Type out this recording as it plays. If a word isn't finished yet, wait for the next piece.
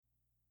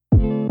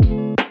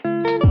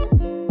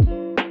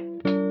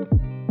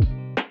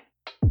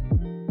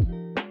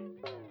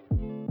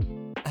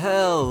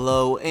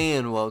Hello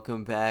and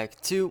welcome back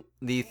to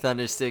the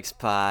Thundersticks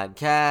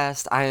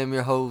podcast. I am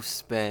your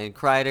host, Ben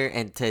Kreider,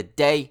 and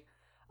today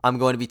I'm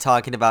going to be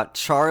talking about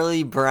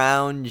Charlie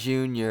Brown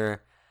Jr.,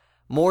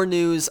 more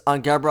news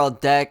on Gabriel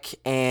Deck,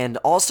 and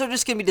also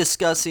just going to be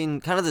discussing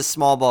kind of the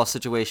small ball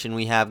situation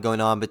we have going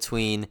on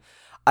between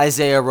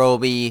Isaiah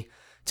Roby,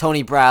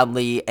 Tony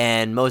Bradley,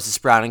 and Moses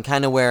Brown, and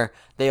kind of where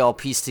they all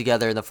piece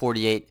together in the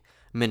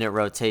 48-minute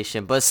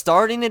rotation. But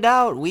starting it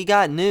out, we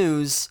got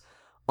news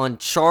on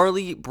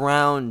Charlie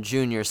Brown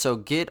Jr. So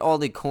get all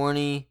the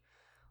corny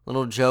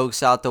little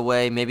jokes out the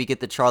way. Maybe get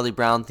the Charlie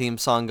Brown theme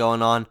song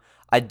going on.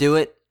 I'd do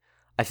it.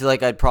 I feel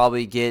like I'd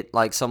probably get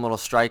like some little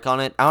strike on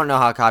it. I don't know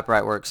how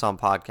copyright works on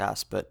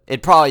podcasts, but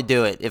it'd probably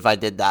do it if I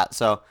did that.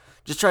 So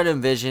just try to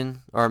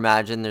envision or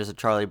imagine there's a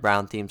Charlie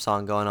Brown theme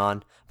song going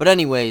on. But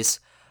anyways,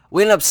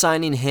 we ended up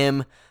signing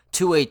him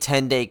to a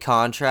 10-day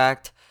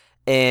contract.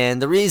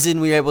 And the reason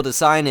we were able to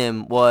sign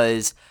him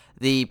was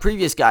the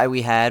previous guy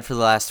we had for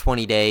the last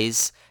 20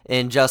 days,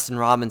 and Justin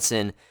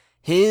Robinson,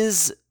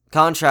 his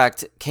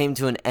contract came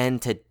to an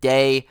end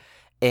today,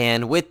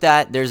 and with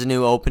that, there's a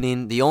new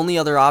opening. The only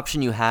other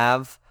option you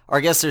have, or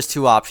I guess there's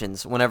two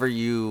options whenever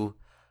you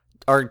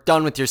are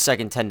done with your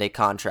second 10-day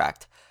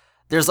contract.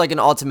 There's like an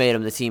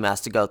ultimatum the team has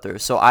to go through.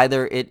 So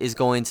either it is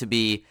going to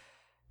be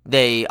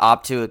they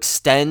opt to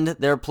extend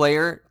their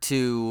player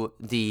to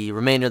the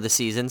remainder of the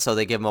season, so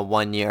they give him a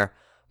 1 year,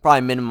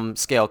 probably minimum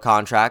scale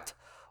contract,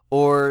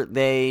 or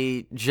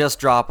they just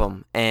drop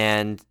him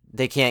and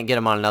they can't get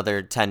him on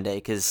another 10-day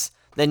because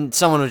then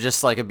someone would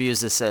just like abuse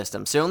the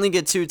system. So you only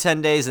get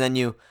 10 days and then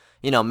you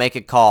make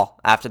a call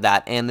after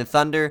that. And the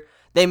Thunder,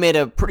 they made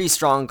a pretty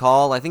strong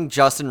call. I think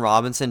Justin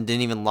Robinson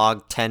didn't even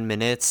log 10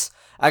 minutes.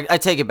 I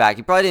take it back.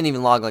 He probably didn't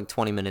even log like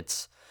 20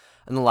 minutes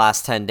in the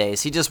last 10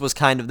 days. He just was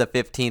kind of the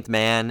 15th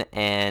man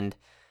and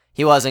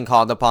he wasn't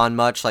called upon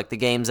much. Like the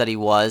games that he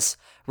was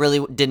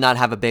really did not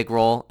have a big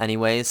role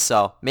anyways,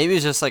 so maybe it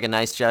was just like a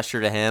nice gesture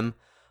to him,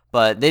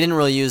 but they didn't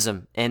really use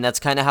him, and that's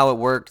kind of how it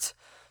worked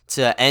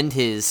to end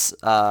his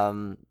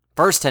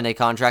first 10-day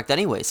contract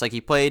anyways. Like he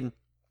played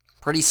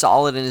pretty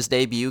solid in his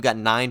debut, got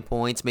 9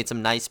 points, made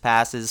some nice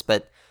passes,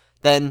 but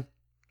then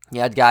you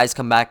had guys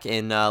come back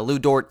in Lou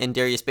Dort and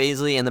Darius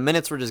Bazley, and the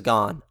minutes were just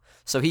gone,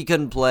 so he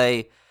couldn't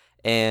play.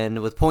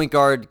 And with point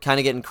guard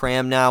kind of getting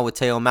crammed now with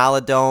Teo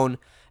Maladone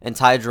and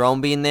Ty Jerome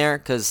being there,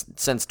 because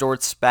since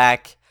Dort's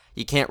back,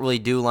 you can't really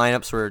do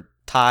lineups where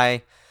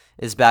Ty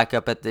is back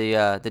up at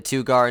the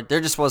 2 guard. There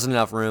just wasn't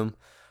enough room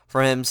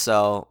for him,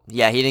 so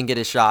yeah, he didn't get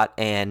a shot.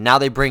 And now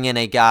they bring in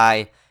a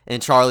guy in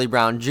Charlie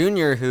Brown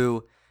Jr.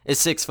 who is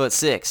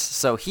 6'6",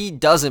 so he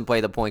doesn't play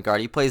the point guard.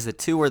 He plays the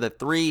 2 or the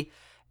 3,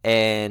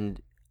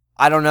 and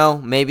I don't know,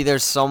 maybe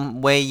there's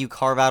some way you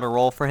carve out a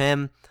role for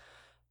him.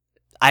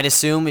 I'd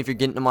assume if you're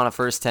getting him on a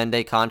first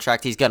 10-day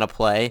contract, he's going to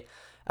play,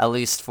 at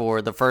least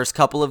for the first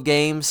couple of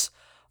games.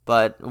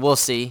 But we'll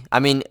see. I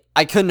mean,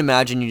 I couldn't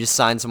imagine you just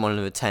sign someone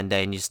into a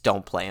 10-day and you just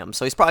don't play him.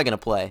 So he's probably going to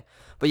play.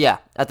 But yeah,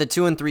 at the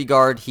 2 and 3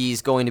 guard,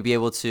 he's going to be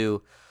able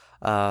to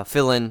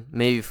fill in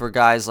maybe for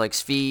guys like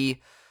Svi,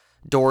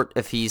 Dort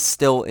if he's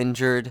still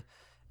injured,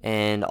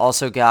 and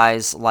also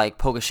guys like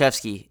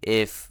Pokusevski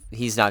if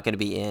he's not going to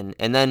be in.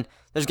 And then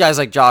there's guys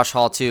like Josh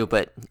Hall too,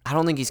 but I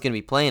don't think he's going to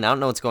be playing. I don't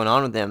know what's going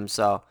on with him,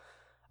 so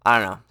I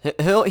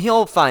don't know.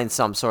 He'll find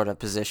some sort of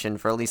position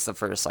for at least the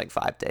first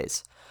 5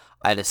 days,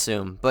 I'd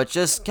assume. But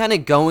just kind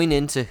of going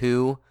into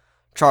who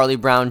Charlie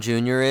Brown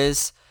Jr.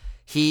 is,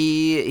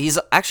 he's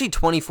actually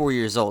 24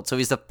 years old. So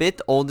he's the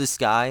 5th oldest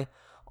guy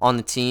on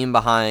the team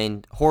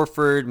behind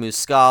Horford,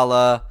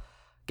 Muscala,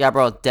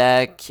 Gabriel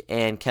Deck,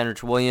 and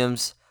Kenrich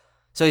Williams.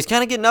 So he's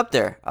kind of getting up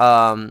there.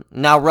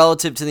 Now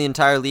relative to the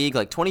entire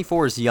league,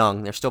 24 is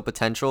young. There's still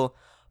potential.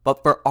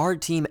 But for our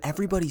team,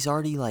 everybody's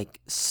already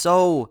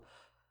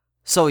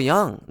so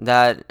young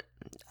that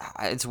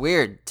it's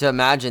weird to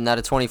imagine that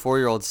a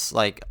 24-year-old's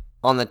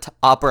on the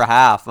upper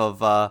half of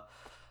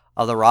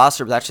the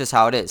roster, but that's just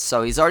how it is.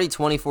 So he's already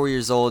 24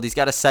 years old. He's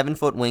got a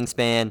 7-foot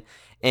wingspan,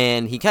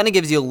 and he kind of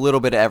gives you a little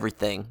bit of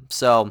everything.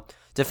 So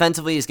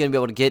defensively, he's going to be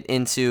able to get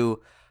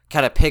into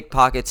kind of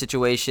pickpocket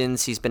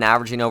situations. He's been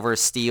averaging over a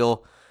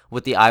steal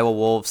with the Iowa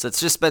Wolves. That's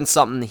just been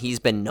something he's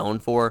been known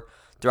for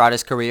throughout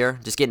his career,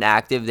 just getting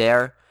active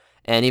there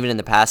and even in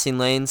the passing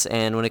lanes.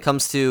 And when it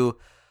comes to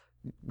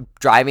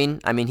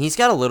driving, I mean, he's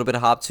got a little bit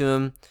of hop to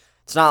him.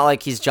 It's not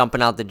like he's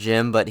jumping out the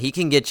gym, but he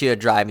can get you a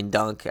driving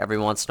dunk every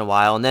once in a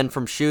while. And then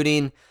from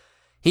shooting,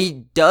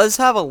 he does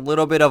have a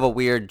little bit of a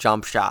weird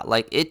jump shot.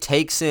 It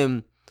takes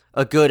him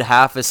a good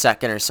half a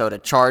second or so to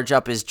charge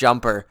up his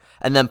jumper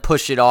and then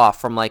push it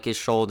off from his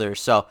shoulder.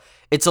 So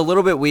it's a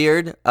little bit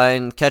weird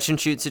in catch and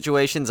shoot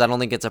situations. I don't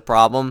think it's a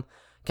problem.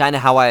 Kind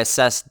of how I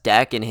assess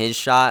Deck in his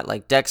shot.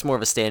 Deck's more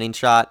of a standing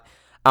shot.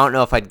 I don't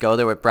know if I'd go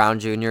there with Brown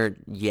Jr.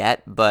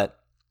 yet, but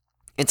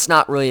it's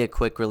not really a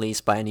quick release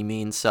by any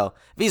means. So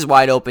if he's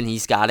wide open,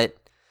 he's got it.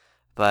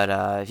 But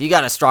if you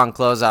got a strong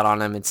closeout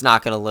on him, it's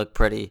not going to look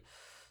pretty.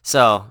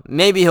 So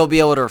maybe he'll be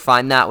able to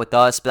refine that with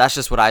us, but that's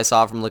just what I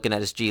saw from looking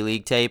at his G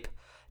League tape.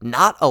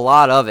 Not a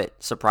lot of it,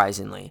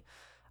 surprisingly.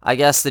 I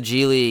guess the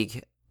G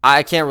League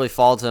I can't really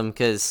fault him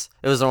because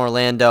it was in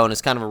Orlando and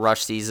it's kind of a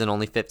rush season,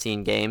 only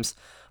 15 games.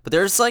 But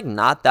there's like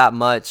not that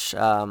much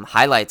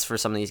highlights for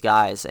some of these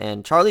guys.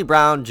 And Charlie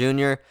Brown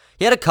Jr.,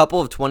 he had a couple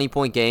of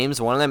 20-point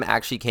games. One of them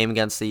actually came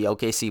against the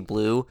OKC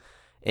Blue,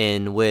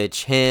 in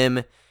which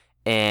him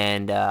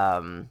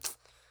and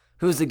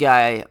who's the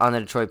guy on the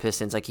Detroit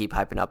Pistons I keep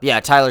hyping up? Yeah,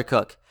 Tyler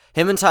Cook.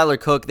 Him and Tyler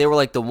Cook, they were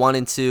like the 1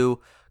 and 2.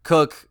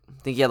 Cook,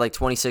 I think he had like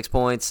 26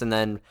 points, and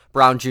then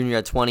Brown Jr.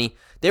 had 20.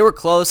 They were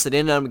close. They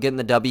didn't end up getting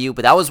the W,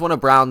 but that was one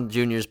of Brown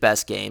Jr.'s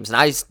best games. And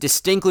I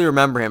distinctly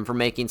remember him for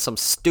making some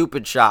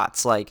stupid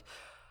shots. Like,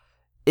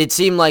 it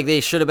seemed like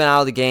they should have been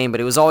out of the game, but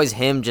it was always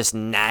him just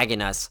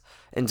nagging us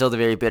until the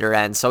very bitter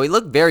end. So he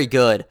looked very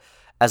good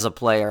as a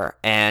player,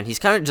 and he's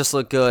kind of just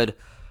looked good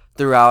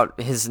throughout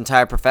his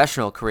entire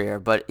professional career.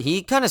 But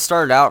he kind of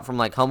started out from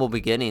like humble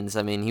beginnings.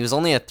 I mean, he was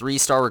only a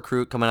 3-star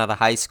recruit coming out of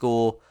high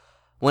school,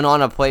 went on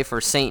to play for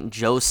St.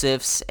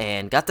 Joseph's,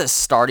 and got the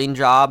starting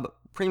job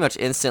pretty much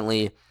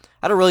instantly.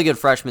 Had a really good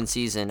freshman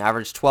season,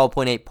 averaged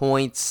 12.8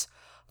 points,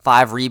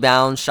 5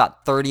 rebounds,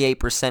 shot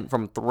 38%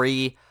 from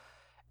 3,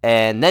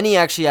 and then he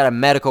actually had a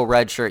medical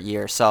redshirt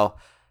year. So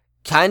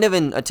kind of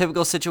in a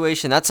typical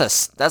situation,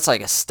 that's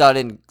like a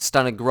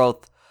stunted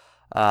growth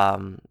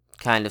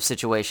kind of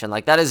situation.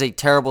 Like, that is a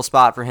terrible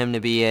spot for him to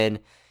be in.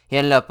 He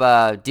ended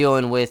up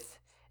dealing with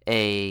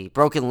a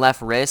broken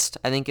left wrist,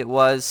 I think it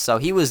was. So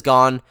he was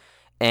gone,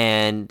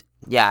 and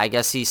yeah, I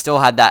guess he still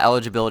had that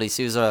eligibility.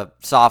 So he was a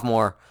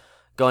sophomore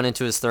going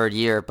into his 3rd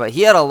year, but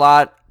he had a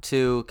lot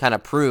to kind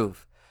of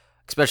prove,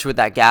 especially with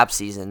that gap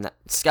season.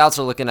 Scouts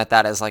are looking at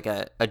that as like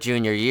a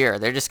junior year.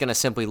 They're just going to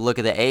simply look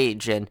at the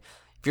age, and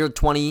if you're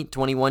 20,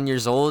 21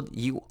 years old,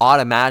 you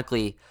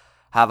automatically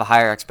have a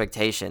higher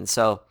expectation.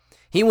 So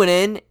he went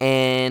in,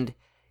 and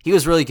he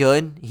was really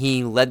good.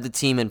 He led the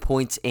team in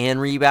points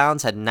and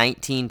rebounds, had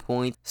 19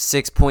 points,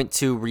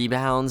 6.2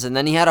 rebounds, and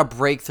then he had a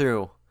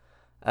breakthrough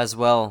as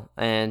well,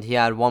 and he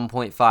had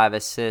 1.5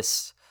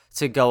 assists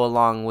to go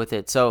along with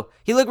it. So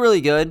he looked really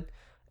good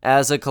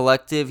as a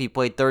collective. He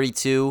played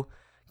 32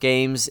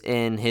 games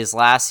in his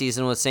last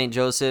season with St.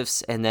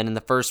 Joseph's, and then in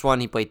the first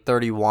one he played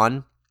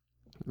 31.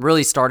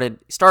 Really started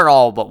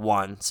all but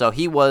one. So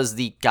he was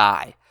the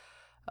guy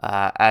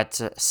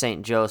at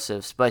St.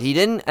 Joseph's, but he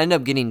didn't end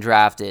up getting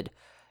drafted,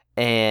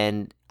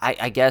 and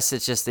I guess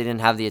it's just they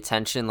didn't have the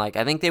attention. Like,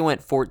 I think they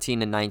went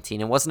 14-19.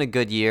 It wasn't a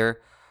good year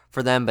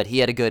for them, but he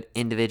had a good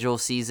individual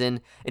season.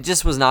 It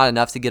just was not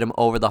enough to get him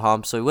over the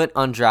hump, so he went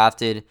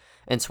undrafted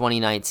in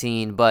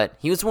 2019, but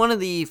he was one of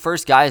the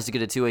first guys to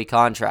get a 2-way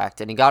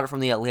contract, and he got it from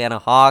the Atlanta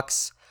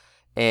Hawks,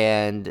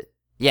 and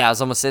yeah, it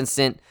was almost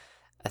instant.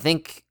 I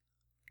think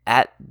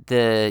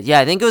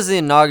it was the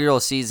inaugural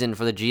season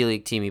for the G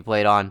League team he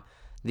played on,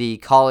 the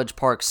College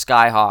Park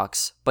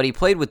Skyhawks, but he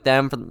played with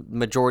them for the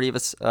majority of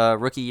his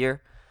rookie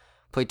year.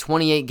 Played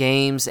 28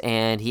 games,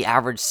 and he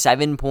averaged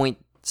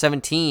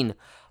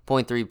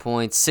 17.3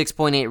 points,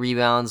 6.8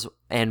 rebounds,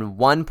 and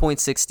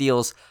 1.6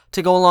 steals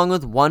to go along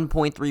with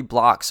 1.3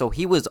 blocks. So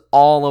he was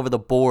all over the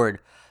board,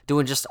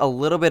 doing just a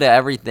little bit of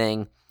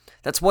everything.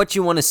 That's what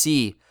you want to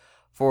see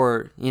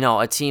for,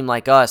 a team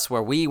like us,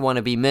 where we want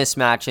to be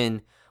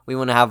mismatching. We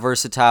want to have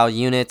versatile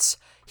units.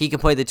 He can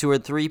play the 2 or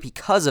 3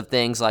 because of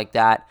things like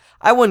that.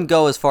 I wouldn't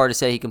go as far to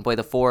say he can play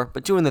the 4,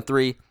 but 2 and the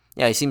 3,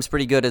 yeah, he seems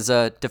pretty good as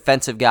a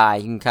defensive guy.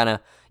 You can kind of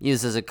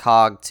use as a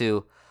cog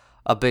to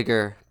a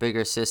bigger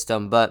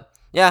system. But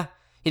yeah,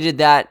 he did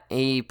that.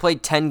 He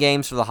played 10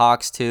 games for the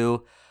Hawks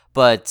too,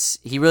 but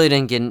he really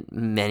didn't get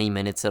many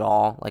minutes at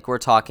all. Like, we're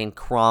talking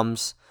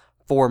crumbs,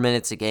 4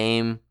 minutes a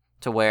game,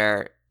 to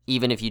where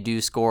even if you do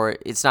score,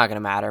 it's not going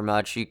to matter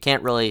much. You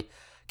can't really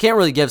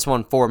give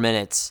someone 4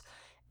 minutes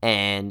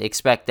and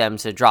expect them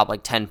to drop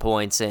like 10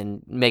 points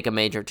and make a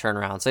major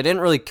turnaround. So they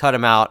didn't really cut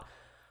him out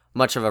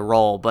much of a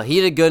role, but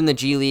he did good in the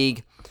G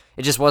League.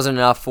 It just wasn't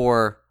enough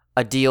for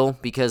a deal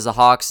because the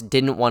Hawks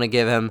didn't want to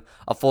give him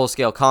a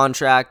full-scale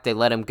contract. They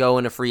let him go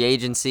into free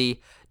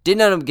agency. Didn't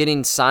end up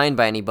getting signed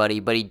by anybody,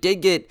 but he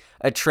did get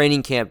a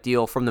training camp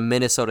deal from the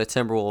Minnesota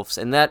Timberwolves,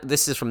 and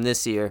this is from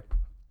this year.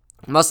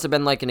 It must have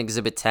been like an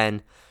Exhibit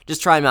 10.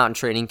 Just try him out in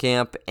training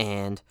camp,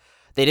 and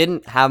they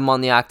didn't have him on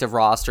the active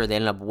roster. They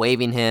ended up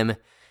waiving him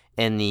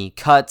in the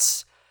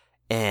cuts,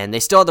 and they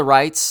still had the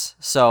rights,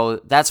 so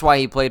that's why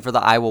he played for the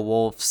Iowa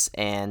Wolves,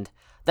 and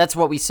that's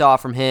what we saw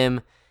from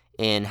him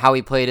in how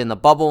he played in the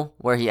bubble,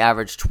 where he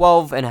averaged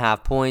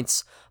 12.5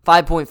 points,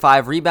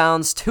 5.5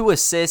 rebounds, 2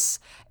 assists,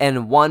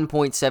 and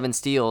 1.7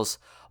 steals,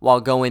 while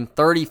going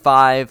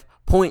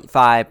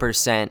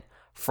 35.5%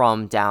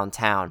 from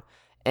downtown.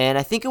 And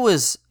I think it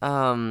was,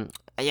 with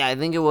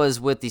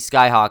the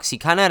Skyhawks. He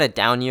kind of had a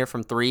down year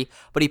from 3,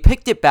 but he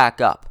picked it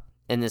back up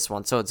in this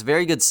one. So it's a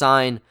very good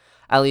sign,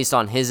 at least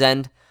on his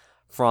end,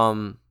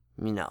 from,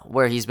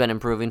 where he's been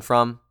improving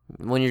from.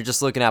 When you're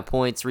just looking at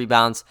points,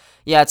 rebounds,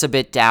 yeah, it's a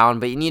bit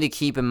down, but you need to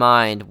keep in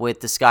mind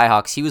with the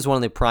Skyhawks, he was one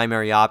of the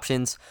primary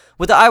options.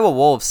 With the Iowa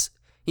Wolves,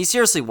 he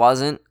seriously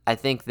wasn't. I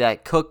think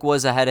that Cook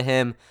was ahead of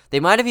him. They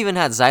might have even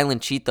had Zylan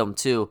Cheatham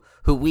too,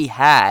 who we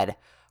had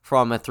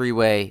from a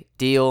 3-way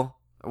deal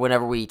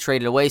whenever we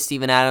traded away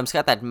Steven Adams,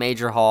 got that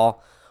major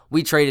haul.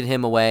 We traded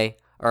him away,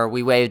 or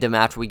we waived him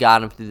after we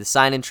got him through the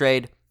sign-in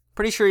trade.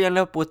 Pretty sure he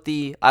ended up with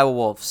the Iowa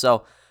Wolves.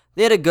 So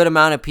they had a good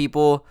amount of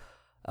people.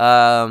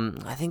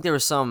 I think there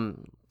was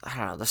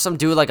there's some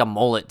dude like a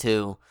mullet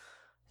too.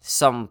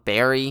 Some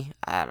Barry,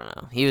 I don't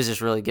know. He was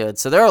just really good.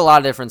 So there are a lot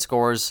of different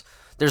scores.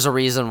 There's a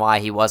reason why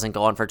he wasn't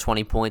going for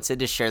 20 points. They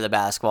just share the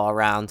basketball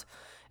around.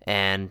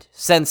 And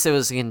since it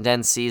was a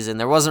condensed season,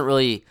 there wasn't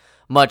really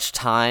much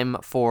time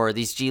for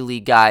these G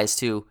League guys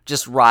to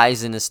just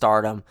rise into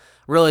stardom.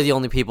 Really, the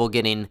only people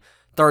getting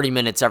 30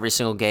 minutes every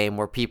single game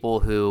were people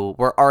who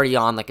were already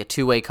on like a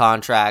two-way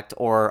contract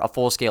or a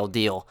full-scale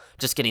deal,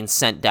 just getting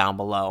sent down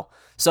below.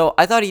 So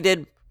I thought he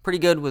did pretty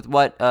good with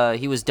what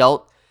he was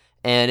dealt.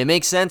 And it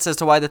makes sense as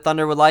to why the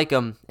Thunder would like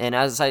him. And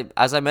as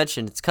I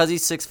mentioned, it's because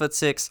he's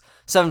 6'6",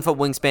 7-foot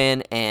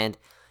wingspan, and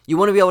you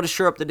want to be able to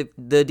shore up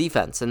the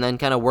defense and then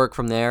kind of work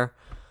from there.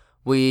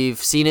 We've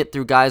seen it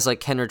through guys like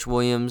Kenrich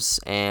Williams,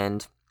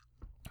 and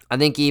I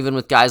think even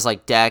with guys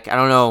like Deck. I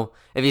don't know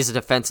if he's a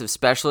defensive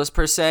specialist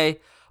per se,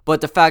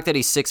 but the fact that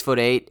he's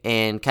 6'8"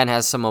 and kind of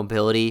has some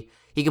mobility,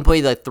 he can play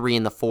the 3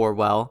 and the 4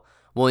 well.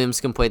 Williams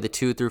can play the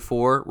 2 through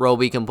 4.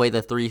 Roby can play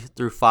the 3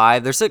 through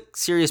 5. There's a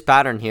serious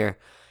pattern here.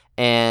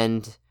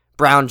 And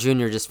Brown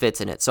Jr. just fits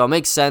in it. So it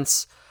makes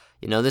sense.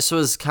 This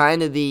is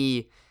kind of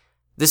the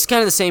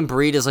same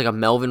breed as like a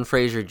Melvin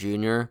Frazier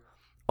Jr.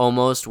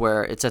 almost,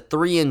 where it's a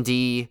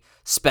 3-and-D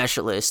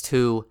specialist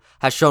who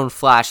has shown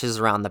flashes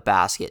around the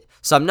basket.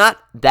 So I'm not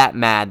that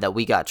mad that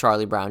we got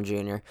Charlie Brown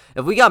Jr.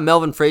 If we got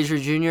Melvin Frazier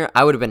Jr.,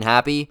 I would have been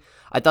happy.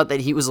 I thought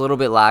that he was a little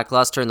bit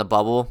lackluster in the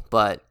bubble,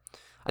 but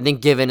I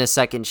think given a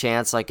second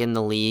chance like in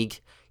the league,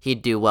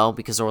 he'd do well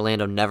because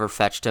Orlando never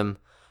fetched him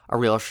a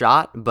real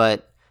shot.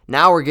 But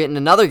now we're getting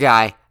another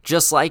guy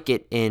just like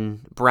it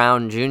in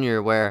Brown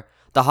Jr., where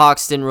the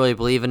Hawks didn't really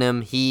believe in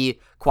him. He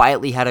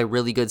quietly had a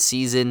really good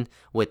season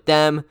with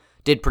them,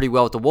 did pretty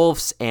well with the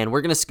Wolves, and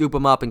we're going to scoop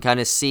him up and kind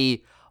of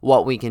see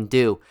what we can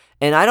do.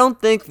 And I don't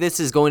think this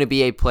is going to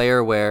be a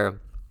player where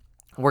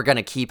we're going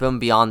to keep him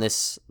beyond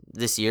this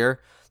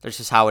year. That's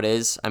just how it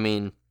is. I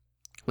mean,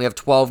 we have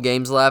 12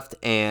 games left,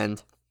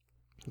 and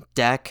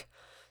Deck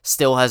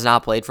still has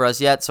not played for us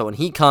yet. So when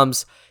he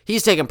comes,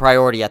 he's taking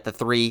priority at the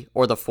 3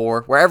 or the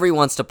 4. Wherever he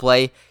wants to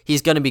play,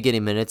 he's going to be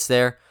getting minutes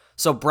there.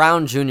 So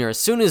Brown Jr., as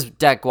soon as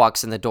Deck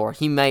walks in the door,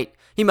 he might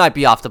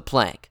be off the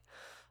plank.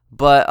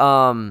 But,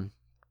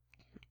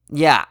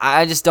 yeah,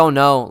 I just don't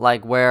know,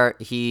 like, where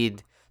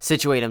he'd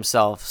situate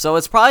himself. So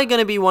it's probably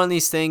going to be one of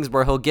these things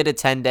where he'll get a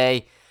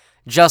 10-day,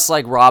 just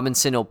like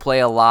Robinson. He'll play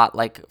a lot,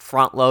 like,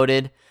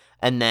 front-loaded,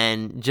 and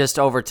then just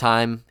over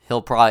time,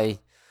 he'll probably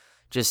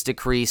just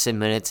decrease in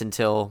minutes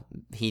until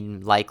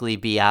he'd likely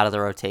be out of the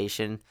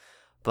rotation.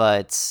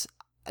 But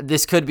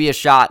this could be a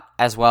shot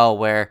as well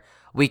where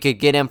we could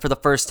get him for the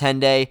first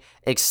 10-day,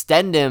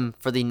 extend him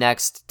for the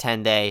next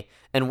 10-day,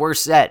 and we're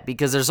set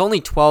because there's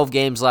only 12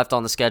 games left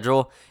on the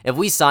schedule. If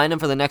we sign him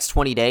for the next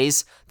 20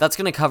 days, that's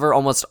going to cover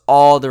almost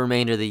all the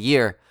remainder of the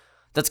year.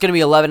 That's going to be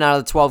 11 out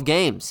of the 12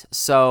 games.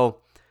 So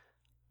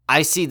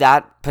I see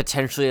that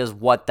potentially as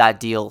what that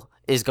deal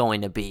is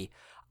going to be.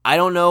 I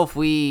don't know if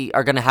we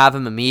are going to have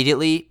him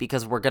immediately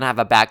because we're going to have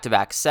a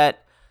back-to-back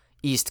set.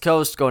 East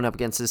Coast going up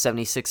against the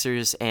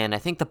 76ers and I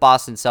think the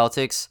Boston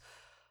Celtics.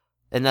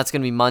 And that's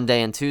going to be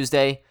Monday and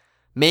Tuesday.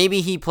 Maybe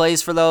he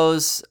plays for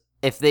those.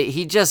 If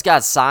he just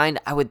got signed,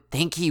 I would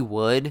think he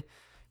would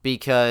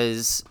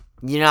because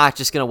you're not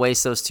just going to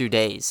waste those 2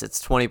 days.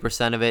 It's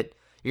 20% of it.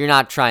 You're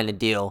not trying to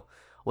deal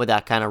with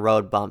that kind of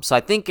road bump. So I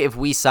think if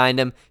we signed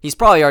him, he's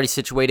probably already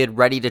situated,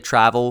 ready to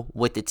travel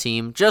with the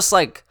team, just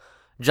like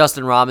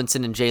Justin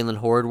Robinson and Jalen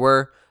Horde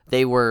were.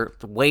 They were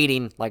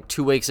waiting like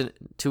 2 weeks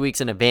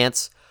in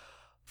advance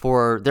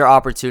for their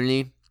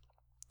opportunity.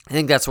 I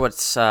think that's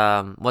what's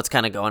kind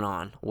of going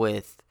on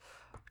with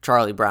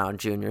Charlie Brown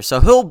Jr. So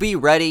he'll be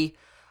ready.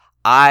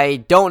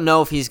 I don't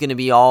know if he's going to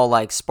be all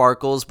like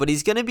sparkles, but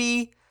he's going to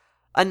be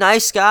a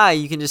nice guy.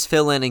 You can just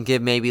fill in and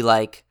give maybe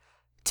like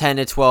 10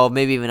 to 12,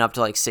 maybe even up to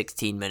like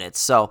 16 minutes.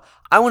 So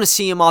I want to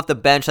see him off the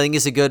bench. I think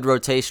he's a good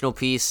rotational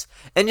piece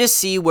and just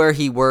see where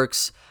he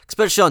works,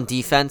 especially on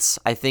defense.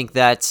 I think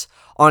that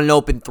on an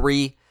open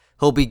 3,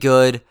 he'll be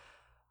good.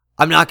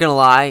 I'm not going to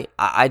lie,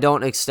 I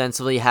don't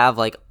extensively have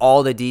like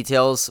all the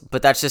details,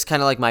 but that's just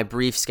kind of like my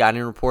brief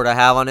scouting report I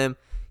have on him.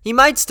 He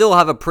might still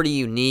have a pretty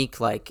unique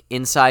like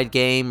inside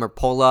game or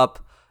pull-up.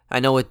 I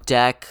know with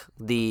Deck,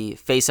 the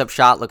face-up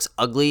shot looks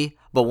ugly,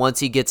 but once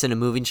he gets into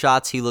moving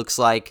shots, he looks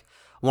like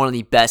one of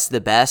the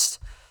best.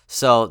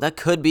 So that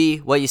could be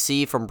what you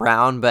see from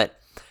Brown, but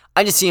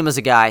I just see him as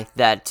a guy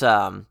that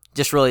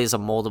just really is a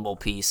moldable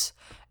piece,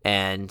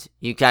 and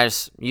you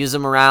guys use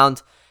him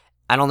around.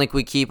 I don't think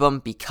we keep him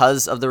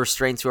because of the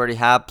restraints we already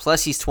have.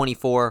 Plus, he's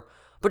 24,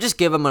 but just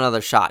give him another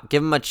shot.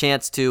 Give him a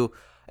chance to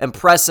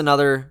impress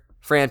another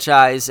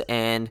franchise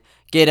and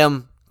get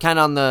him kind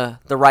of on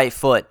the right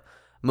foot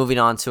moving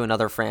on to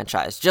another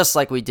franchise, just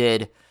like we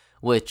did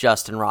with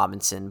Justin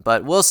Robinson.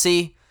 But we'll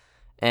see,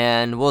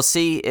 and we'll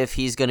see if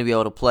he's going to be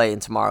able to play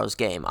in tomorrow's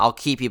game. I'll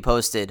keep you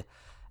posted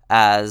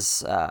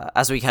as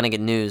we kind of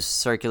get news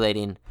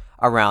circulating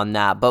around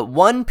that. But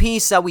one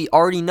piece that we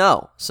already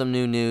know some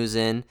new news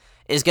in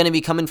is going to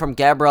be coming from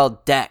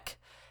Gabriel Deck,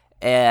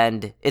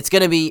 and it's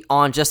going to be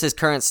on just his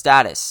current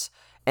status.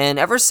 And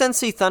ever since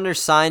the Thunder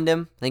signed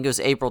him, I think it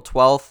was April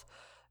 12th,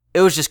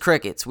 it was just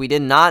crickets. We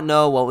did not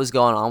know what was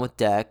going on with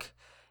Deck,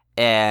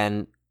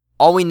 and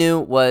all we knew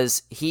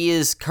was he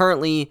is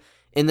currently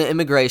in the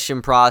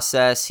immigration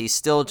process. He's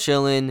still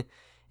chilling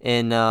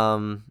in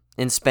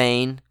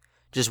Spain,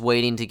 just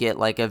waiting to get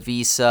like a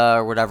visa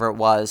or whatever it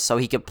was so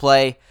he could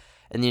play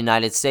in the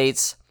United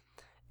States.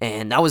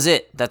 And that was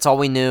it. That's all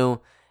we knew.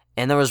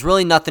 And there was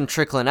really nothing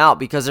trickling out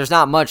because there's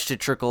not much to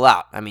trickle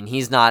out. I mean,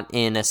 he's not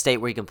in a state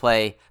where he can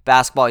play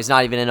basketball. He's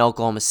not even in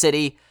Oklahoma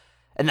City.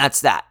 And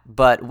that's that.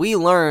 But we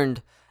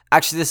learned,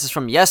 actually this is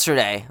from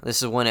yesterday.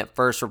 This is when it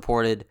first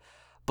reported.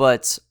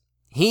 But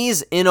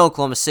he's in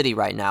Oklahoma City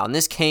right now. And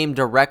this came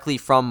directly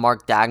from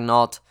Mark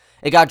Daigneault.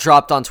 It got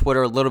dropped on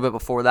Twitter a little bit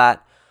before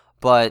that.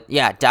 But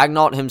yeah,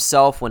 Daigneault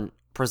himself, when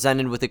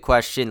presented with the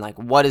question, like,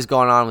 what is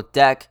going on with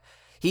Deck,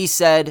 he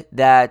said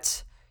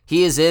that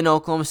he is in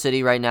Oklahoma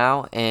City right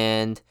now,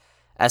 and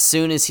as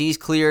soon as he's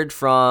cleared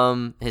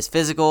from his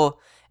physical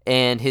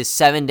and his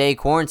 7-day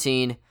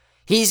quarantine,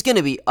 he's going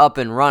to be up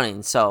and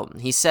running. So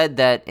he said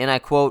that, and I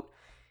quote,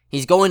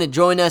 he's going to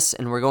join us,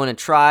 and we're going to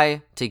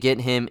try to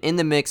get him in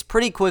the mix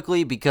pretty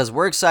quickly because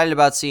we're excited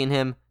about seeing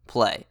him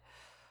play.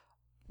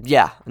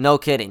 Yeah, no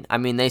kidding. I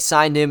mean, they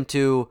signed him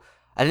to,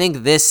 I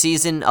think this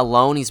season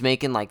alone, he's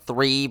making like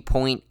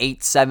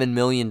 $3.87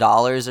 million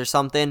or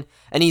something,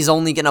 and he's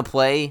only going to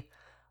play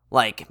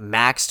like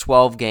max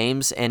 12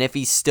 games, and if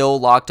he's still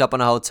locked up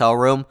in a hotel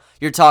room,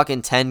 you're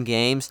talking 10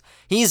 games.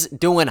 He's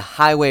doing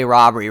highway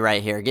robbery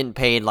right here, getting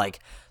paid like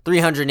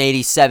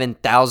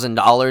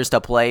 $387,000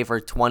 to play for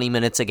 20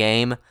 minutes a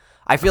game.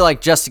 I feel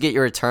like just to get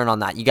your return on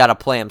that, you got to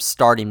play him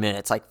starting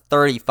minutes, like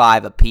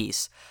 35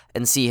 apiece,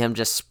 and see him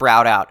just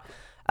sprout out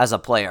as a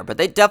player. But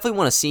they definitely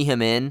want to see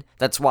him in.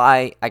 That's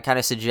why I kind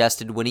of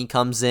suggested when he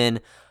comes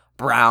in,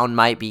 Brown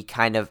might be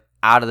kind of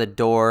out of the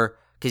door,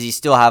 because you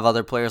still have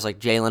other players like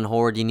Jalen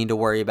Horde you need to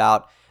worry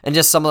about, and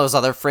just some of those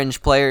other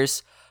fringe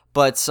players.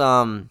 But,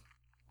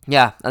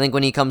 yeah, I think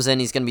when he comes in,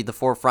 he's going to be the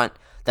forefront.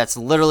 That's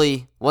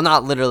literally, well,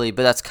 not literally,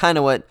 but that's kind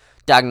of what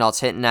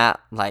Daigneault's hitting at.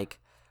 Like,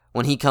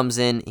 when he comes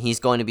in, he's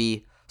going to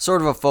be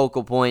sort of a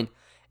focal point.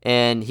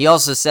 And he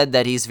also said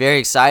that he's very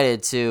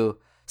excited to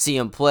see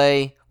him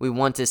play. We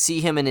want to see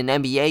him in an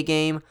NBA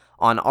game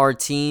on our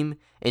team.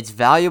 It's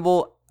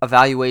valuable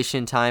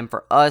evaluation time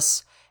for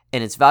us,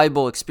 and it's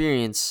valuable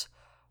experience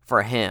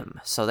for him.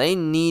 So they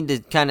need to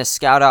kind of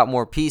scout out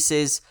more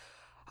pieces.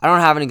 I don't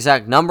have an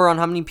exact number on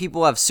how many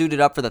people have suited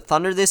up for the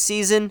Thunder this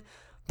season,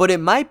 but it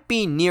might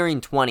be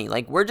nearing 20.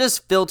 Like, we're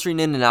just filtering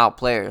in and out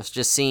players,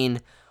 just seeing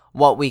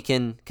what we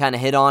can kind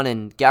of hit on,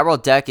 and Gabriel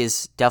Deck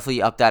is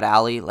definitely up that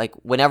alley. Like,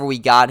 whenever we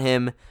got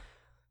him,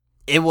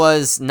 it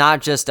was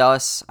not just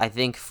us. I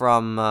think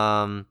from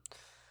Chema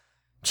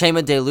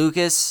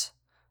DeLucas.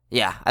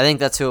 Yeah, I think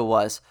that's who it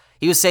was.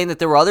 He was saying that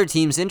there were other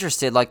teams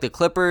interested, like the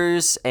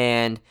Clippers,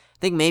 and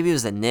I think maybe it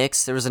was the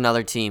Knicks. There was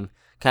another team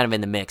kind of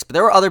in the mix, but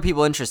there were other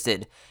people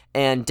interested,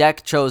 and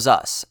Deck chose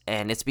us,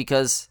 and it's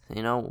because,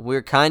 you know,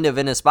 we're kind of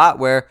in a spot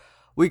where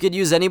we could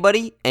use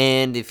anybody,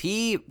 and if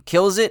he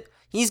kills it,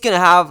 he's going to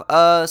have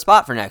a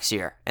spot for next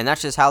year, and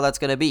that's just how that's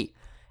going to be.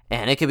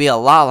 And it could be a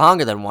lot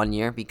longer than 1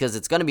 year because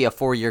it's going to be a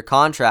 4-year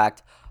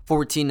contract,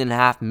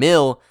 $14.5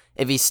 million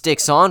if he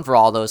sticks on for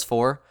all those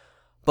 4.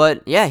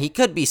 But yeah, he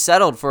could be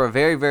settled for a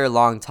very, very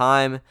long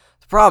time.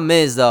 The problem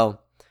is, though,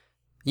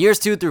 years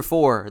 2 through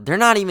 4, they're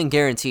not even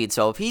guaranteed.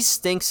 So if he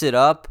stinks it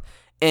up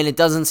and it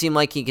doesn't seem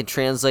like he can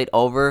translate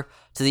over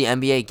to the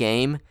NBA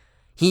game,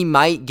 he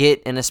might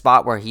get in a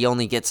spot where he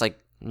only gets, like,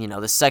 you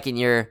know, the second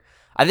year.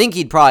 I think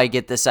he'd probably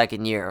get the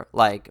second year,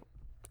 like,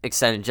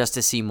 extended just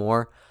to see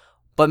more.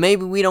 But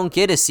maybe we don't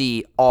get to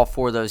see all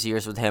 4 of those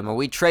years with him, or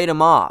we trade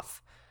him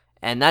off.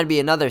 And that'd be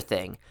another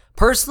thing.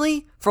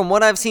 Personally, from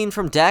what I've seen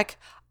from Deck,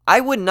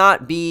 I would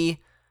not be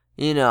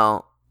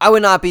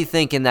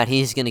thinking that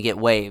he's going to get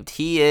waived.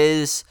 He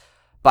is,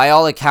 by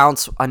all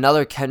accounts,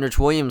 another Kenrich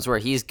Williams where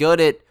he's good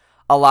at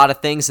a lot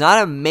of things.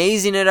 Not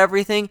amazing at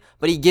everything,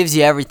 but he gives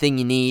you everything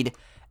you need.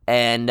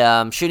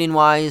 And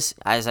shooting-wise,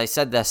 as I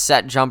said, the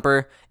set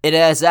jumper, it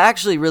is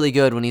actually really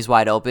good when he's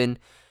wide open.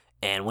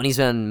 And when he's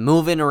been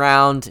moving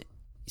around,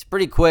 he's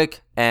pretty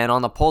quick. And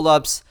on the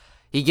pull-ups,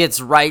 he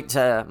gets right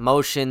to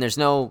motion. There's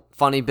no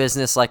funny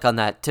business like on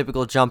that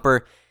typical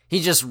jumper.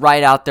 He's just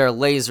right out there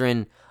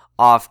lasering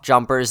off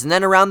jumpers. And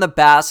then around the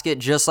basket,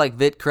 just like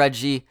Vit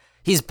Krejci,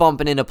 he's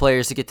bumping into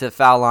players to get to the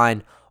foul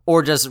line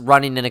or just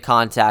running into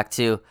contact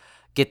to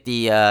get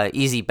the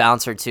easy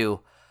bouncer to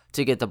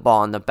get the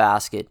ball in the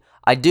basket.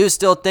 I do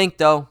still think,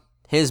 though,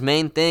 his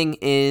main thing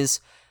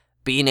is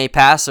being a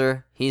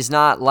passer. He's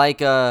not like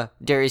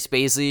Darius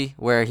Bazley,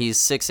 where he's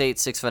 6'8",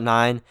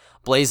 6'9",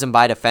 blazing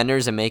by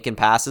defenders and making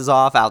passes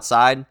off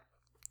outside.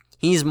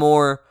 He's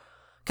more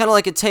kind of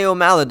like a Teo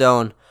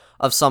Maledon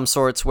of some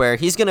sorts, where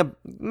he's going to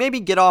maybe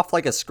get off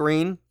like a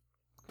screen,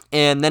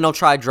 and then he'll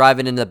try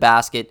driving into the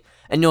basket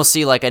and you'll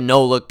see like a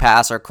no-look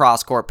pass or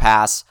cross-court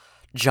pass,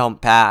 jump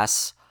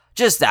pass,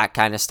 just that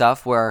kind of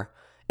stuff where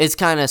it's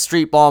kind of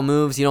street ball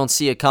moves. You don't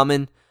see it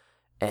coming.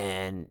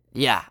 And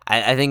yeah,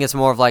 I think it's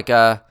more of like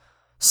a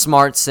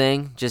smart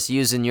thing, just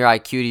using your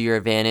IQ to your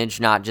advantage,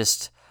 not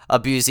just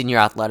abusing your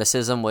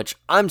athleticism, which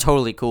I'm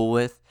totally cool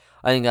with.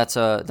 I think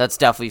that's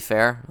definitely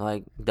fair,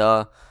 like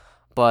duh.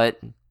 But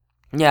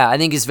yeah, I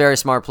think he's a very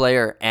smart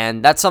player,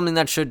 and that's something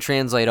that should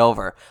translate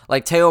over.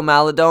 Like Theo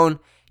Maledon,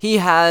 he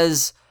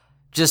has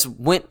just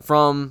went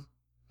from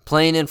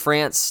playing in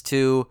France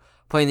to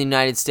playing in the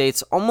United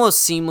States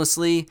almost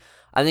seamlessly.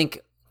 I think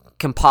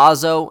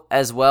Campazzo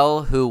as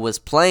well, who was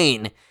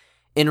playing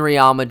in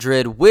Real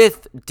Madrid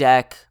with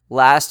Deck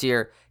last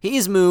year,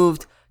 he's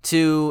moved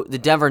to the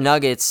Denver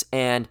Nuggets,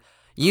 and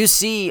you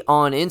see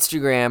on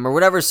Instagram or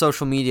whatever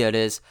social media it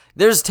is,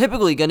 there's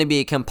typically going to be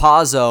a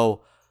Campazzo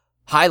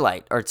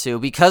highlight or two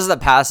because of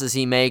the passes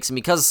he makes and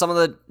because of some of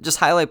the just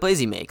highlight plays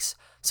he makes.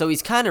 So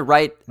he's kind of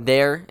right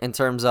there in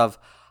terms of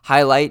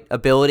highlight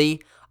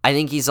ability. I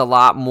think he's a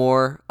lot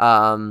more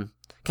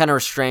kind of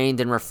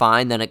restrained and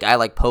refined than a guy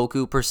like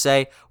Poku per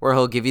se, where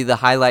he'll give you the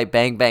highlight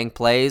bang bang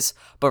plays,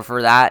 but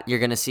for that you're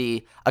going to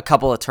see a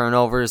couple of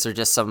turnovers or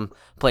just some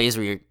plays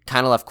where you're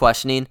kind of left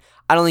questioning.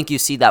 I don't think you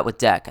see that with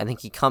Deck. I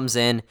think he comes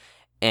in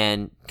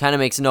and kind of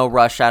makes no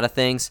rush out of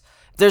things.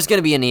 If there's going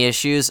to be any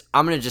issues,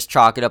 I'm going to just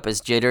chalk it up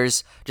as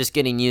jitters, just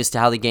getting used to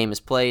how the game is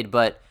played.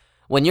 But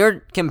when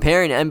you're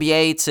comparing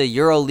NBA to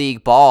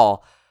EuroLeague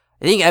ball,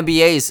 I think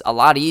NBA is a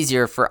lot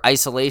easier for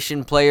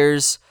isolation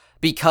players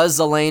because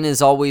the lane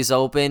is always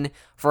open.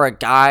 For a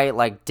guy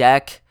like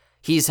Deck,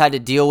 he's had to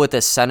deal with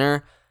a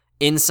center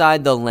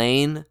inside the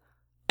lane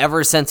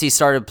ever since he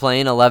started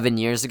playing 11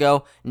 years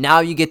ago. Now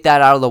you get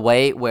that out of the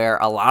way where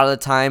a lot of the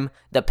time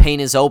the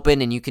paint is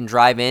open and you can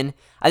drive in.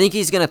 I think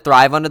he's going to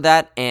thrive under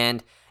that,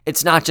 and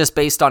it's not just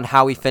based on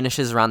how he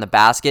finishes around the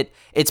basket.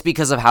 It's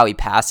because of how he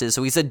passes.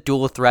 So he's a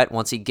dual threat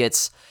once he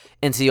gets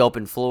into the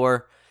open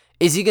floor.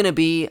 Is he going to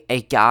be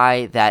a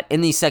guy that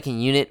in the second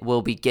unit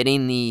will be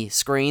getting the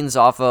screens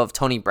off of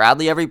Tony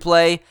Bradley every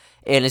play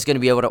and is going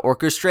to be able to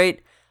orchestrate?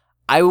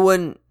 I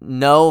wouldn't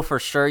know for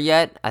sure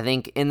yet. I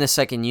think in the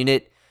second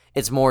unit,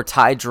 it's more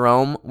Ty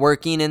Jerome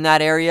working in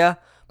that area.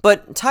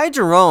 But Ty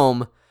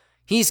Jerome,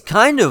 he's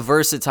kind of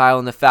versatile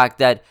in the fact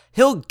that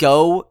he'll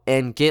go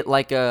and get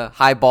like a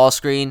high ball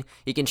screen.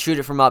 He can shoot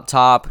it from up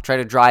top, try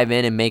to drive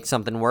in and make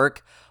something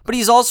work. But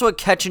he's also a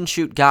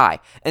catch-and-shoot guy.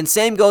 And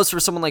same goes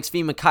for someone like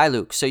Svi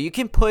Mykhailiuk. So you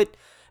can put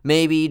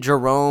maybe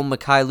Jerome,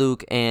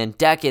 Mykhailiuk, and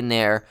Deck in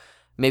there.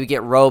 Maybe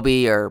get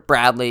Roby or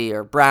Bradley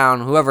or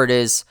Brown, whoever it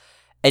is.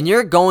 And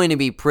you're going to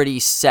be pretty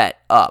set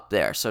up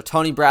there. So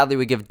Tony Bradley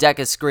would give Deck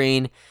a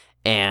screen.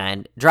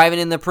 And driving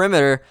in the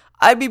perimeter,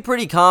 I'd be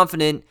pretty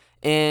confident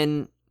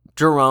in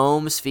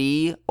Jerome,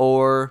 Svi,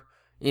 or,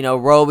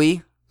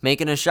 Roby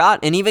making a shot,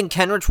 and even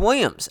Kenrich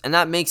Williams. And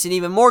that makes it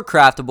even more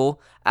craftable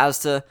as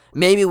to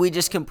maybe we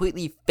just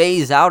completely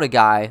phase out a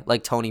guy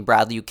like Tony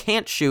Bradley who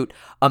can't shoot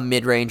a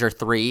mid-range or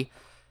three,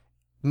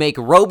 make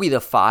Roby the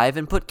 5,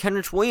 and put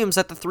Kenrich Williams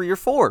at the 3 or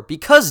 4.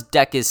 Because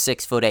Deck is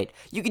 6'8",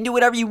 you can do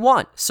whatever you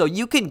want. So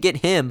you can get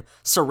him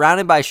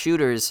surrounded by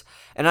shooters,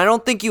 and I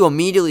don't think you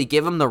immediately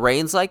give him the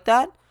reins like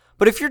that.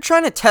 But if you're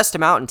trying to test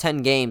him out in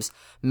 10 games,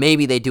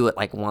 maybe they do it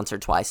like once or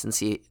twice and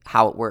see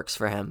how it works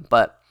for him.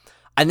 But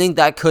I think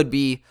that could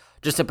be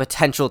just a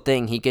potential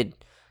thing he could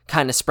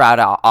kind of sprout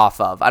out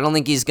off of. I don't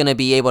think he's going to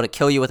be able to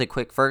kill you with a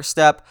quick first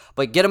step,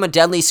 but get him a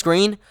deadly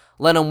screen,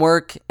 let him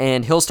work,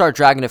 and he'll start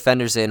dragging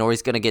defenders in, or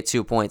he's going to get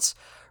 2 points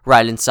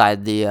right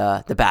inside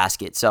the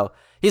basket. So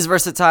he's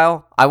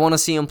versatile. I want to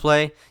see him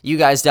play. You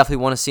guys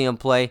definitely want to see him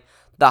play.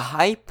 The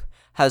hype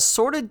has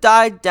sort of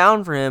died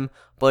down for him,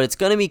 but it's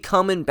going to be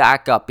coming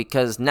back up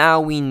because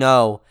now we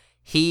know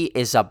he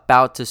is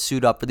about to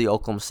suit up for the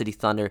Oklahoma City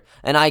Thunder,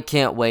 and I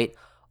can't wait.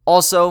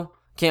 Also,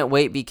 can't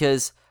wait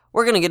because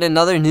we're going to get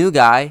another new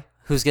guy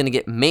who's going to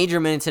get major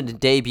minutes in the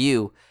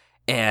debut.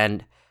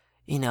 And,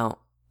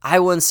 I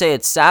wouldn't say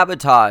it's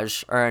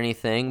sabotage or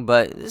anything,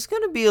 but there's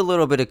going to be a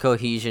little bit of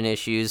cohesion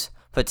issues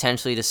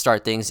potentially to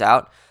start things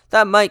out.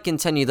 That might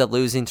continue the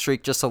losing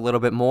streak just a little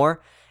bit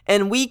more.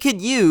 And we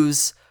could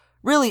use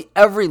really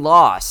every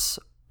loss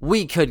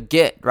we could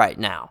get right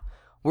now.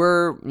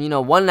 We're,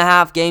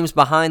 1.5 games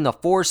behind the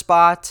 4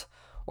 spot.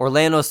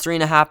 Orlando's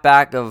 3.5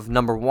 back of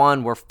number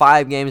 1. We're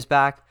 5 games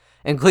back.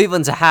 And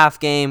Cleveland's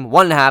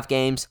 1.5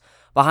 games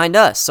behind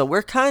us. So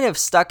we're kind of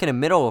stuck in a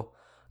middle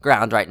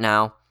ground right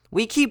now.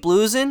 We keep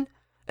losing,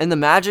 and the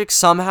Magic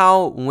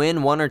somehow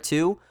win 1 or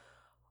 2.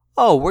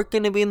 Oh, we're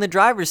going to be in the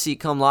driver's seat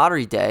come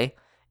lottery day.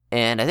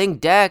 And I think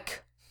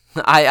Deck,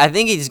 I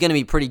think he's going to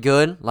be pretty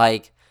good.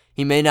 Like,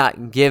 he may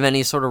not give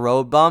any sort of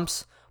road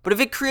bumps. But if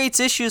it creates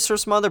issues for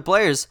some other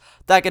players,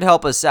 that could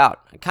help us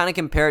out. I kind of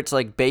compare it to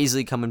like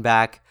Bazley coming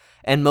back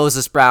and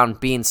Moses Brown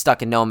being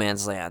stuck in no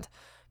man's land.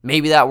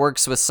 Maybe that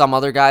works with some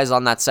other guys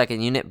on that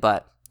second unit,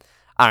 but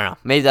I don't know.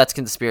 Maybe that's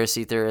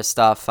conspiracy theorist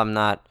stuff. I'm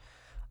not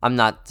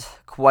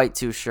quite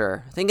too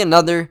sure. I think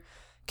another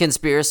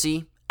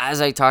conspiracy,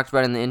 as I talked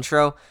about in the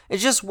intro,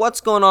 is just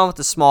what's going on with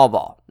the small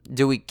ball.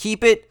 Do we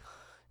keep it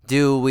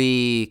Do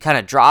we kind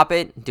of drop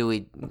it? Do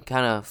we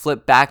kind of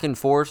flip back and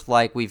forth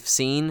like we've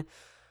seen?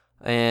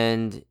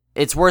 And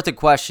it's worth a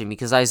question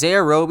because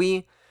Isaiah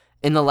Roby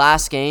in the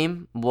last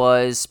game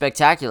was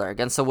spectacular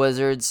against the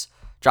Wizards.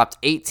 Dropped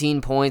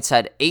 18 points,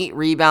 had 8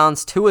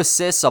 rebounds, 2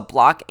 assists, a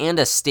block, and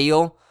a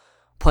steal,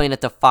 playing at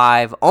the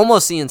 5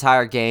 almost the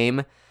entire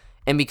game.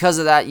 And because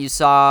of that, you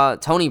saw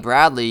Tony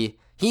Bradley.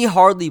 He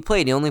hardly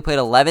played. He only played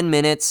 11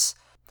 minutes,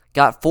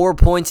 got 4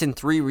 points and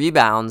 3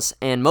 rebounds.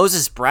 And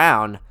Moses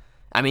Brown,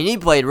 I mean, he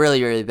played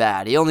really, really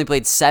bad. He only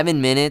played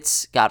 7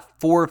 minutes, got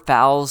 4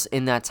 fouls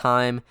in that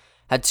time,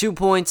 had 2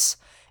 points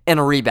and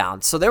a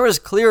rebound. So there was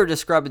clear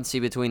discrepancy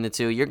between the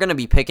two. You're going to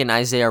be picking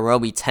Isaiah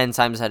Roby 10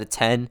 times out of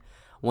 10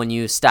 when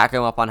you stack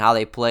them up on how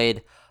they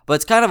played. But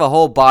it's kind of a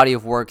whole body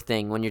of work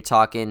thing when you're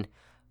talking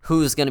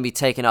who's going to be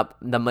taking up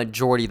the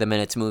majority of the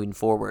minutes moving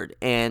forward.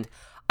 And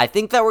I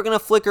think that we're going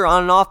to flicker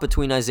on and off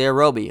between Isaiah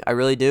Roby. I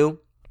really do.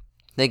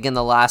 I think in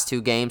the last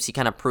 2 games, he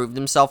kind of proved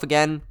himself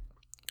again.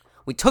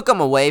 We took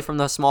him away from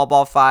the small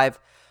ball 5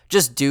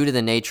 just due to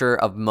the nature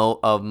of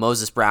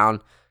Moses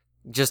Brown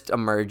just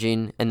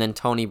emerging and then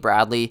Tony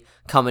Bradley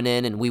coming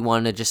in, and we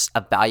wanted to just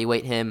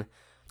evaluate him.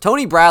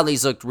 Tony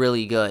Bradley's looked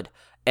really good,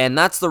 and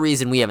that's the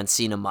reason we haven't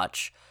seen him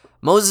much.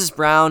 Moses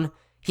Brown,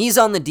 he's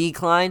on the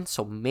decline,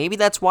 so maybe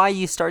that's why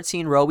you start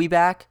seeing Roby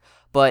back.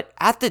 But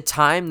at the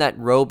time that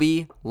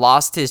Roby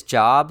lost his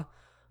job,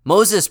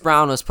 Moses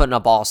Brown was putting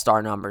up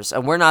all-star numbers,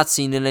 and we're not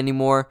seeing it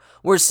anymore.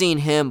 We're seeing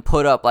him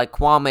put up like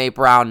Kwame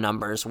Brown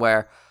numbers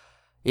where,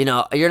 I'm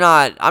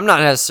not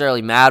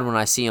necessarily mad when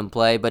I see him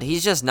play, but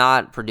he's just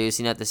not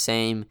producing at the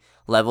same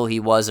level he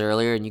was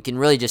earlier, and you can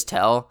really just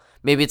tell.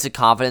 Maybe it's a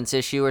confidence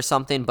issue or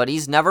something, but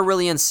he's never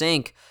really in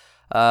sync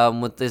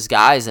with his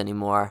guys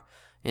anymore.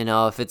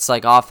 If it's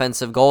like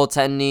offensive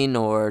goaltending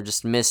or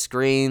just missed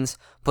screens,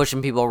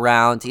 pushing people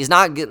around, he's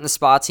not getting the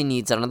spots he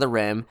needs under the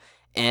rim,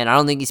 and I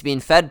don't think he's being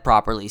fed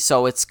properly.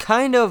 So it's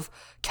kind of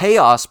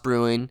chaos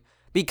brewing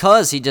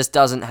because he just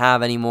doesn't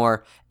have any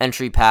more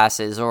entry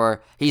passes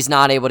or he's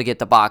not able to get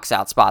the box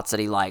out spots that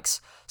he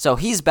likes. So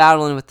he's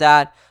battling with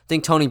that. I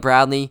think Tony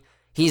Bradley,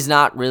 he's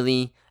not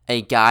really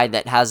a guy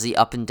that has the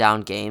up and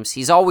down games.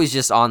 He's always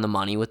just on the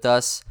money with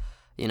us.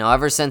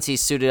 Ever since he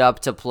suited up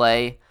to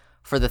play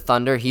for the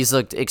Thunder, he's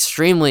looked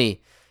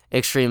extremely,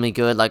 extremely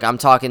good. Like, I'm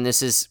talking,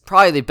 this is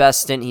probably the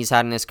best stint he's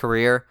had in his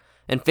career.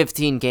 In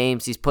 15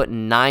 games, he's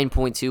putting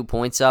 9.2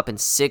 points up and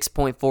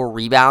 6.4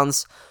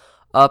 rebounds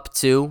up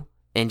to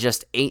in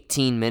just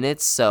 18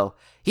 minutes. So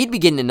he'd be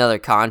getting another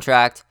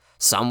contract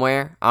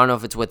somewhere. I don't know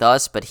if it's with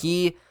us, but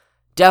he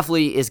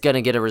definitely is going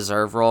to get a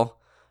reserve role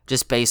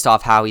just based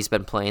off how he's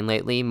been playing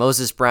lately.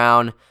 Moses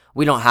Brown,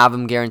 we don't have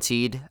him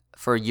guaranteed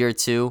for year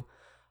 2.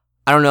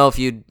 I don't know if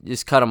you'd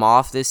just cut him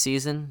off this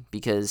season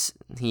because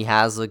he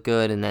has looked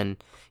good and then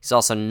he's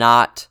also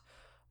not.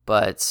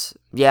 But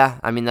yeah,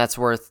 I mean, that's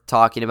worth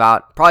talking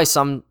about. Probably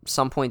some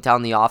point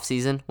down the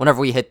offseason.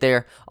 Whenever we hit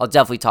there, I'll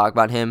definitely talk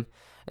about him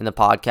in the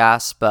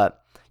podcast.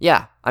 But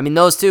yeah, I mean,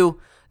 those two,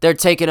 they're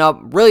taking up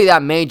really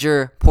that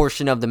major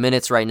portion of the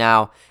minutes right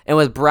now. And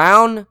with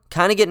Brown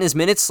kind of getting his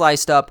minutes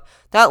sliced up,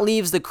 that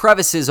leaves the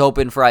crevices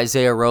open for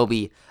Isaiah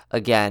Roby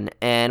again.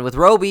 And with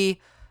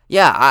Roby,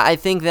 yeah, I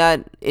think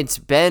that it's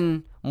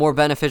been more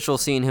beneficial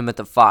seeing him at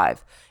the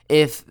 5.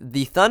 If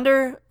the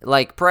Thunder,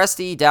 like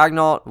Presti,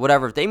 Daigneault,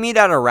 whatever, if they meet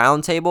at a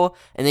round table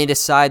and they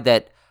decide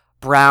that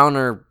Brown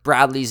or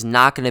Bradley's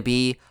not going to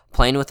be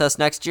playing with us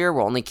next year,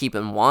 we're only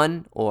keeping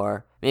one,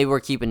 or maybe we're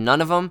keeping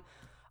none of them,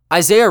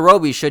 Isaiah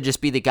Roby should just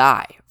be the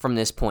guy from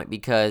this point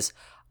because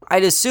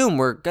I'd assume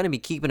we're going to be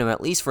keeping him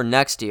at least for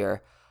next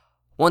year.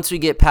 Once we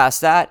get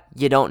past that,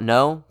 you don't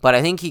know, but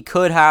I think he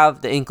could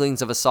have the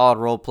inklings of a solid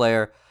role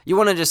player. You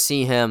want to just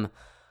see him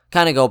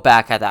kind of go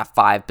back at that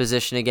 5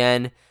 position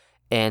again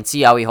and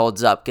see how he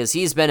holds up because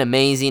he's been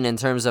amazing in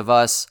terms of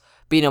us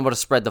being able to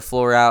spread the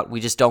floor out.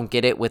 We just don't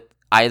get it with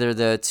either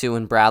the two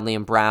in Bradley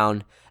and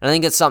Brown. And I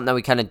think it's something that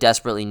we kind of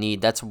desperately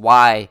need. That's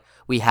why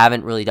we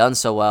haven't really done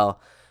so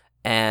well.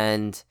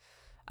 And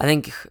I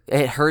think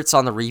it hurts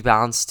on the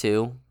rebounds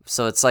too.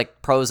 So it's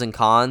like pros and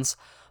cons.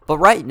 But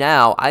right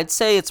now, I'd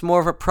say it's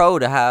more of a pro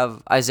to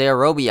have Isaiah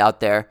Roby out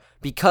there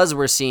because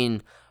we're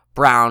seeing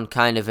Brown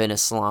kind of in a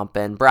slump.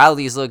 And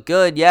Bradley's look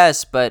good,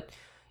 yes, but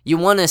you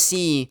want to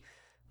see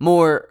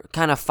more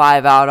kind of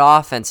 5-out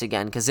offense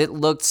again because it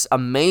looks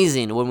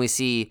amazing when we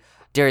see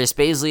Darius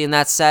Bazley in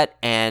that set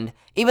and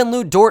even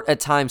Lou Dort at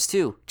times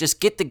too.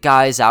 Just get the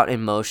guys out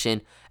in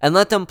motion and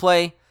let them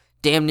play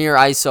damn near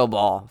iso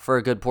ball for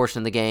a good portion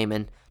of the game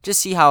and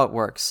just see how it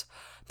works.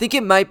 I think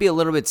it might be a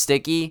little bit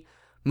sticky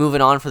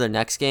moving on for their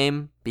next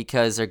game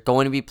because they're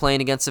going to be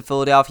playing against the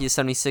Philadelphia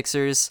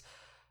 76ers.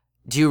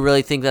 Do you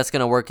really think that's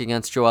going to work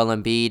against Joel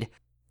Embiid?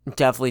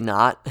 Definitely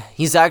not.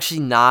 He's actually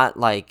not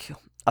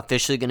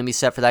officially going to be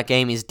set for that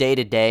game. He's day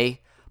to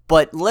day.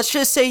 But let's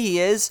just say he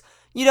is.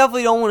 You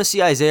definitely don't want to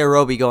see Isaiah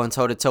Roby going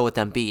toe-to-toe with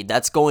Embiid.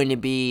 That's going to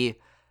be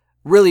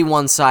really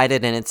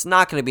one-sided, and it's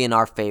not going to be in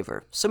our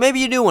favor. So maybe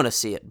you do want to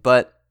see it,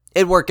 but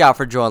it'd work out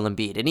for Joel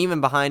Embiid. And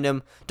even behind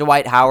him,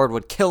 Dwight Howard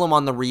would kill him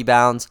on the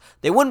rebounds.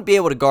 They wouldn't be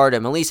able to guard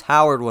him. At least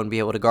Howard wouldn't be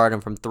able to guard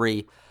him from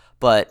three.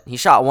 But he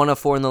shot 1 of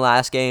 4 in the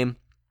last game.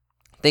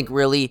 I think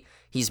really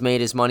he's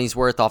made his money's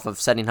worth off of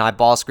setting high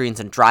ball screens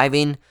and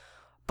driving.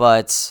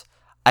 But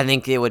I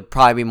think it would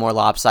probably be more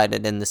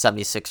lopsided in the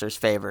 76ers'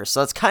 favor. So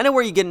that's kind of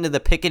where you get into the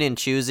picking and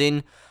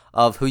choosing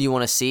of who you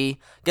want to see.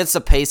 Against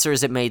the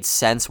Pacers, it made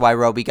sense why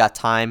Roby got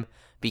time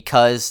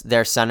because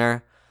their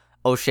center,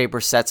 O'Shea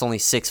Brissett's only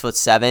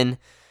 6'7".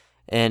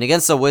 And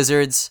against the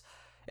Wizards,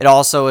 it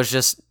also was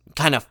just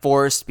kind of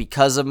forced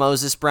because of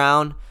Moses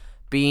Brown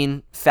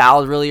being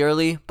fouled really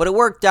early, but it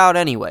worked out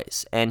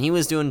anyways. And he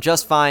was doing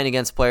just fine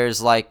against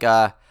players like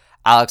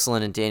Alex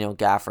Len and Daniel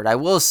Gafford. I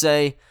will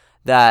say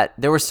that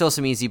there were still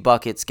some easy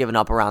buckets given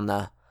up around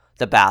the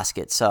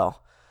basket. So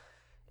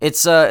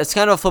it's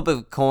kind of a flip of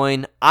a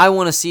coin. I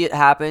want to see it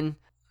happen.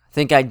 I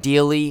think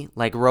ideally,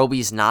 like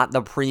Roby's not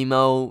the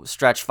primo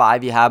stretch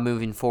 5 you have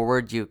moving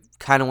forward. You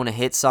kind of want to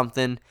hit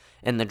something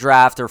in the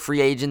draft or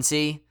free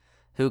agency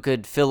who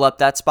could fill up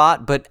that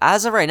spot. But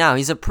as of right now,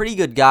 he's a pretty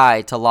good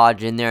guy to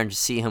lodge in there and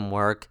just see him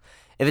work.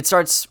 If it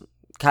starts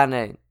kind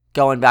of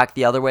going back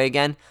the other way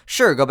again,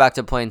 sure, go back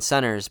to playing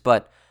centers.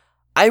 But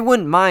I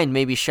wouldn't mind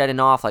maybe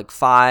shedding off like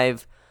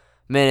 5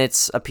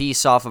 minutes a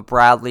piece off of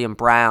Bradley and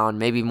Brown,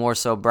 maybe more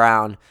so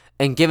Brown,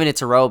 and giving it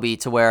to Roby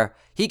to where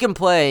he can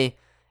play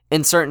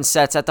in certain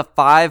sets at the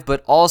 5,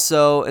 but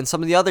also in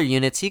some of the other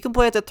units, he can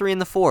play at the 3 and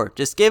the 4.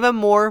 Just give him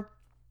more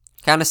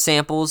kind of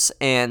samples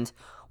and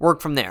work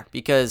from there,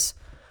 because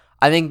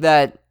I think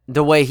that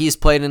the way he's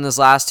played in his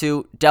last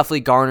 2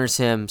 definitely garners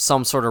him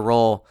some sort of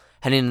role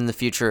heading in the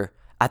future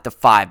at the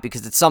 5,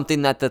 because it's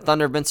something that the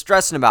Thunder have been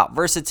stressing about.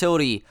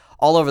 Versatility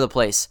all over the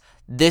place.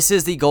 This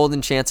is the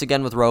golden chance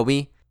again with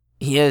Roby.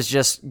 He has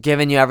just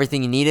given you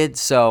everything you needed,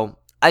 so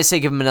I say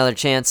give him another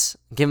chance.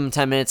 Give him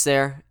 10 minutes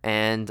there,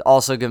 and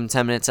also give him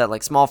 10 minutes at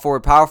like small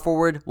forward, power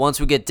forward. Once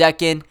we get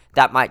Deck in,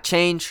 that might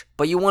change,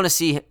 but you want to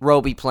see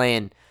Roby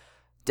playing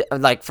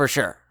like for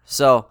sure.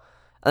 So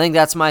I think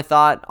that's my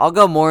thought. I'll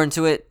go more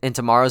into it in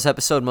tomorrow's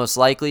episode most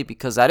likely,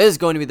 because that is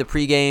going to be the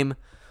pregame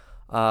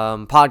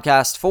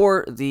podcast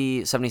for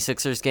the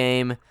 76ers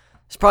game.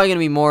 There's probably going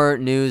to be more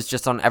news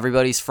just on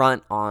everybody's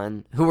front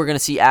on who we're going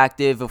to see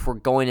active, if we're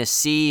going to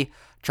see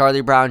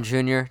Charlie Brown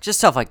Jr., just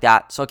stuff like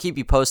that. So I'll keep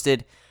you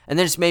posted. And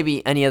then just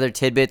maybe any other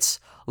tidbits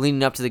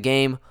leading up to the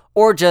game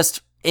or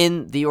just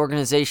in the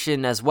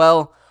organization as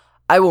well.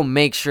 I will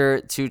make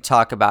sure to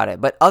talk about it.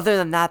 But other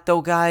than that,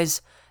 though,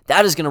 guys,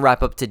 that is going to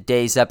wrap up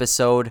today's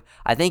episode.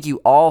 I thank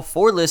you all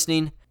for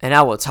listening, and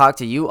I will talk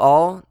to you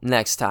all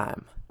next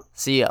time.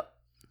 See ya.